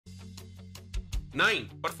9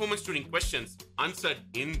 performance tuning questions answered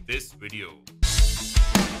in this video.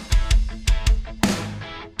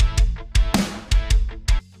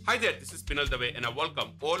 Hi there, this is Pinal Dave and I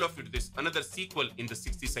welcome all of you to this another sequel in the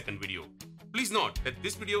 60-second video. Please note that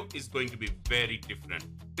this video is going to be very different.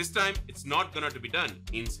 This time, it's not going to be done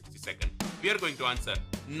in 60 seconds. We are going to answer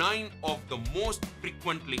 9 of the most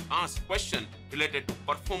frequently asked questions related to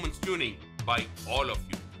performance tuning by all of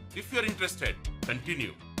you. If you're interested,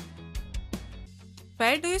 continue.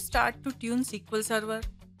 Where do you start to tune SQL Server?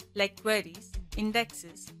 Like queries,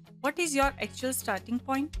 indexes? What is your actual starting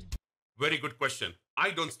point? Very good question. I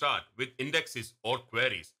don't start with indexes or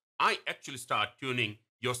queries. I actually start tuning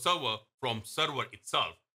your server from server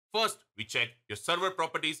itself. First, we check your server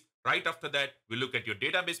properties. Right after that, we look at your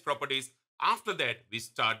database properties. After that, we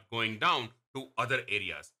start going down to other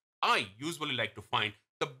areas. I usually like to find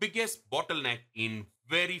the biggest bottleneck in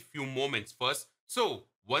very few moments first. So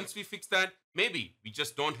once we fix that, maybe we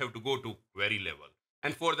just don't have to go to query level.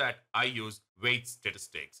 And for that, I use weight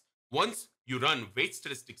statistics. Once you run weight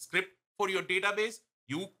statistics script for your database,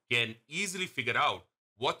 you can easily figure out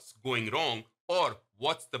what's going wrong or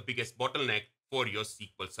what's the biggest bottleneck for your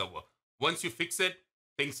SQL Server. Once you fix it,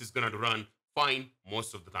 things is going to run fine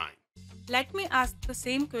most of the time. Let me ask the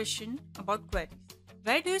same question about queries.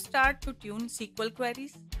 Where do you start to tune SQL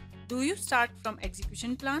queries? Do you start from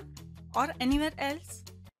execution plan or anywhere else?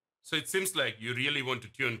 So it seems like you really want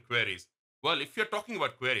to tune queries. Well, if you're talking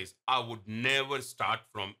about queries, I would never start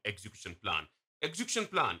from execution plan. Execution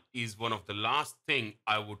plan is one of the last thing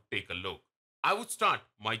I would take a look. I would start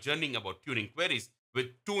my journey about tuning queries with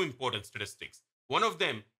two important statistics. One of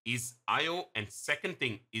them is I/O and second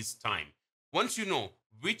thing is time. Once you know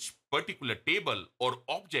which particular table or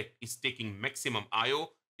object is taking maximum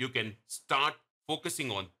I/O, you can start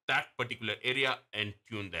focusing on that particular area and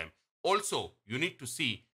tune them. Also, you need to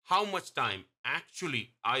see how much time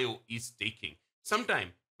actually I/O is taking.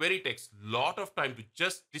 Sometimes query takes a lot of time to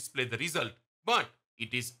just display the result, but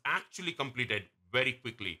it is actually completed very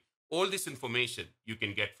quickly. All this information you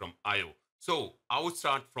can get from I/O. So I would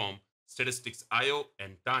start from statistics I/O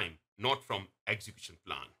and time, not from execution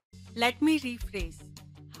plan. Let me rephrase.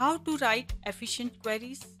 How to write efficient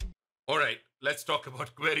queries? All right, let's talk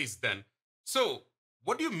about queries then. So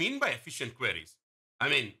what do you mean by efficient queries? I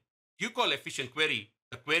mean, do you call efficient query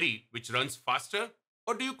a query which runs faster,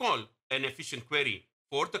 or do you call an efficient query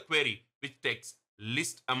for the query which takes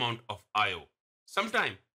least amount of I/O?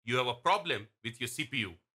 Sometimes you have a problem with your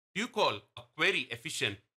CPU. Do you call a query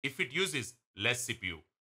efficient if it uses less CPU?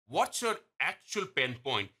 What's your actual pain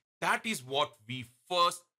point? That is what we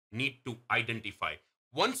first need to identify.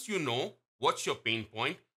 Once you know what's your pain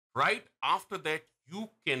point, right after that, you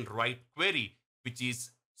can write query which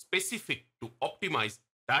is specific to optimize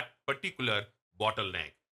that particular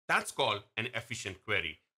bottleneck. That's called an efficient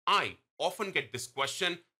query. I often get this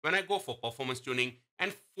question when I go for performance tuning,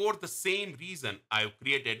 and for the same reason, I've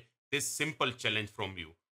created this simple challenge from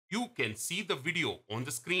you. You can see the video on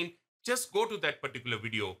the screen. Just go to that particular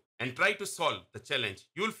video and try to solve the challenge.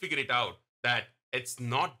 You'll figure it out that it's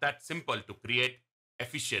not that simple to create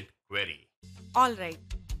efficient query. Alright,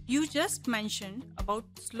 you just mentioned about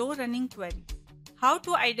slow running queries. How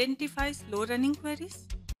to identify slow running queries?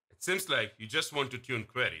 It seems like you just want to tune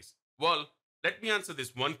queries. Well, let me answer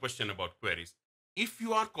this one question about queries. If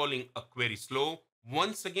you are calling a query slow,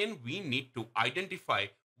 once again, we need to identify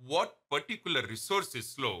what particular resource is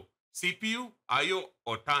slow, CPU, I/O,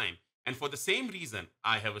 or time. And for the same reason,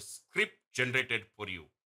 I have a script generated for you.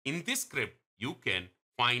 In this script, you can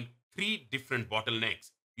find 3 different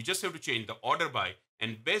bottlenecks. You just have to change the order by,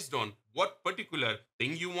 and based on what particular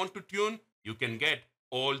thing you want to tune, you can get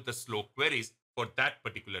all the slow queries for that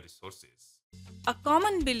particular resources. A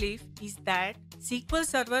common belief is that SQL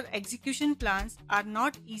Server execution plans are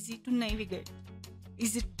not easy to navigate.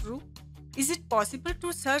 Is it true? Is it possible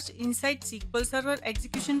to search inside SQL Server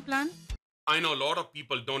execution plan? I know a lot of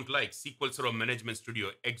people don't like SQL Server Management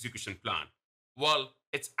Studio execution plan. Well,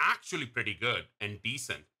 it's actually pretty good and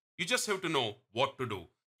decent. You just have to know what to do.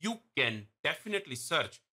 You can definitely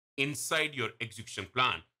search inside your execution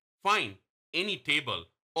plan. Find any table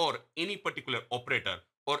or any particular operator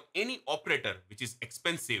or any operator which is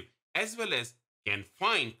expensive, as well as can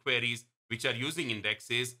find queries which are using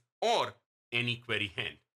indexes or any query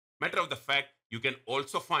hand. Matter of the fact, you can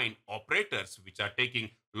also find operators which are taking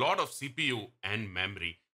a lot of CPU and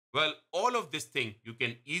memory. Well, all of this thing, you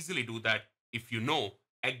can easily do that if you know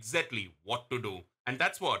exactly what to do. And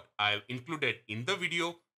that's what I've included in the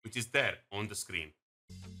video, which is there on the screen.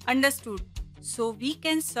 Understood. So we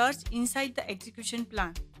can search inside the execution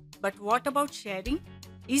plan. But what about sharing?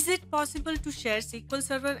 Is it possible to share SQL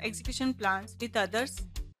Server execution plans with others?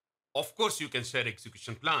 Of course, you can share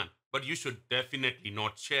execution plan, but you should definitely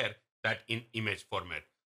not share that in image format.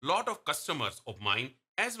 Lot of customers of mine,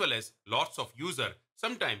 as well as lots of user,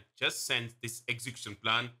 sometimes just send this execution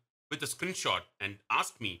plan with a screenshot and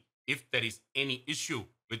ask me if there is any issue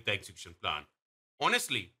with the execution plan.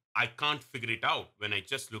 Honestly, I can't figure it out when I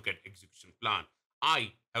just look at execution plan.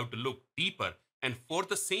 I have to look deeper, and for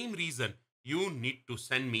the same reason, you need to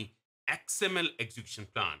send me XML execution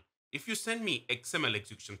plan. If you send me XML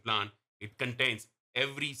execution plan, it contains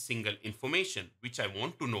every single information which I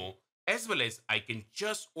want to know, as well as I can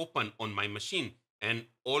just open on my machine and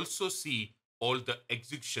also see all the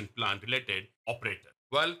execution plan related operator.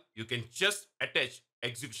 Well, you can just attach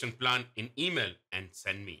execution plan in email and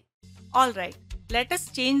send me. Alright, let us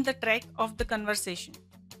change the track of the conversation.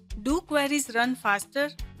 Do queries run faster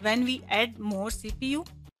when we add more CPU?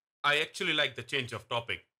 I actually like the change of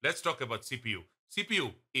topic. Let's talk about CPU.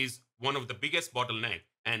 CPU is one of the biggest bottleneck,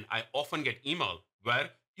 and I often get email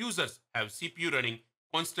where users have CPU running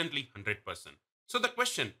constantly 100%. So the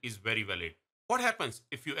question is very valid. What happens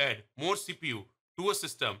if you add more CPU to a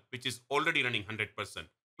system which is already running 100%?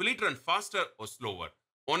 Will it run faster or slower?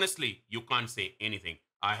 Honestly, you can't say anything.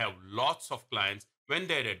 I have lots of clients, when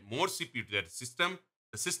they added more CPU to their system,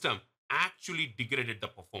 the system actually degraded the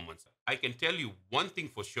performance. I can tell you one thing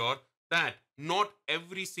for sure, that not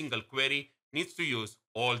every single query needs to use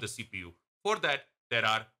all the CPU. For that, there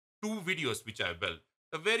are two videos which I have built.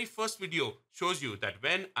 The very first video shows you that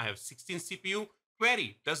when I have 16 CPU,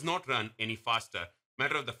 query does not run any faster.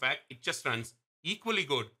 Matter of the fact, it just runs equally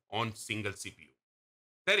good on single CPU.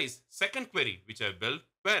 There is second query which I have built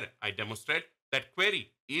where I demonstrate that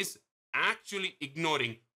query is actually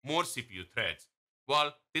ignoring more CPU threads.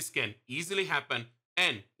 Well, this can easily happen,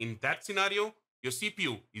 and in that scenario, your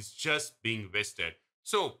CPU is just being wasted.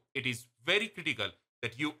 So it is very critical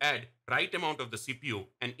that you add right amount of the CPU,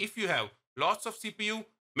 and if you have lots of CPU,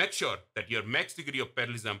 make sure that your max degree of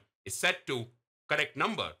parallelism is set to correct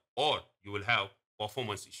number, or you will have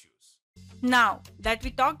performance issues. Now that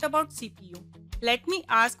we talked about CPU, let me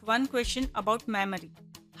ask one question about memory.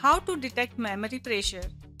 How to detect memory pressure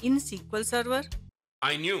in SQL Server?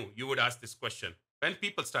 I knew you would ask this question. When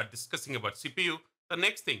people start discussing about CPU, the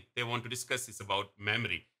next thing they want to discuss is about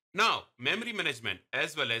memory. Now, memory management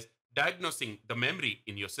as well as diagnosing the memory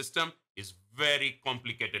in your system is very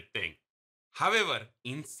complicated thing. However,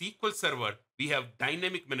 in SQL Server, we have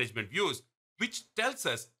dynamic management views which tells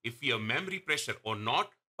us if we have memory pressure or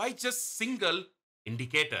not by just single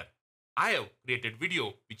indicator. I have created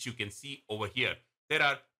video which you can see over here. There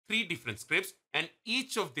are 3 different scripts, and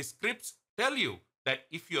each of these scripts tell you that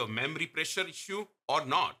if you have memory pressure issue or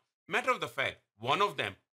not. Matter of the fact, one of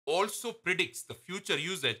them also predicts the future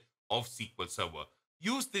usage of SQL Server.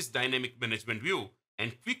 Use this dynamic management view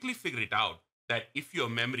and quickly figure it out that if you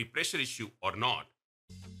have memory pressure issue or not.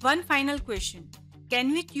 One final question.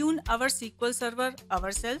 Can we tune our SQL Server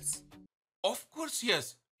ourselves? Of course,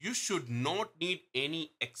 yes. You should not need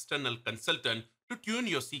any external consultant to tune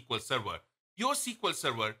your SQL Server. Your SQL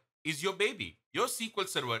Server is your baby. Your SQL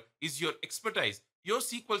Server is your expertise. Your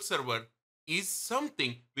SQL Server is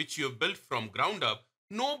something which you built from ground up.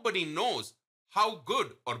 Nobody knows how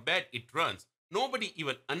good or bad it runs. Nobody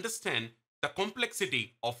even understands the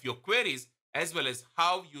complexity of your queries as well as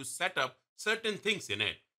how you set up certain things in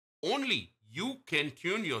it. Only you can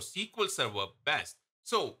tune your SQL Server best.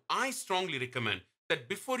 So I strongly recommend that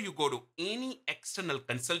before you go to any external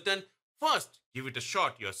consultant, first give it a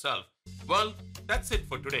shot yourself. Well, that's it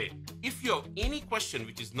for today. If you have any question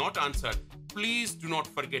which is not answered, please do not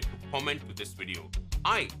forget to comment to this video.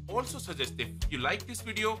 I also suggest if you like this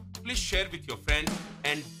video, please share with your friends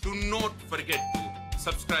and do not forget to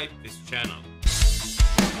subscribe this channel.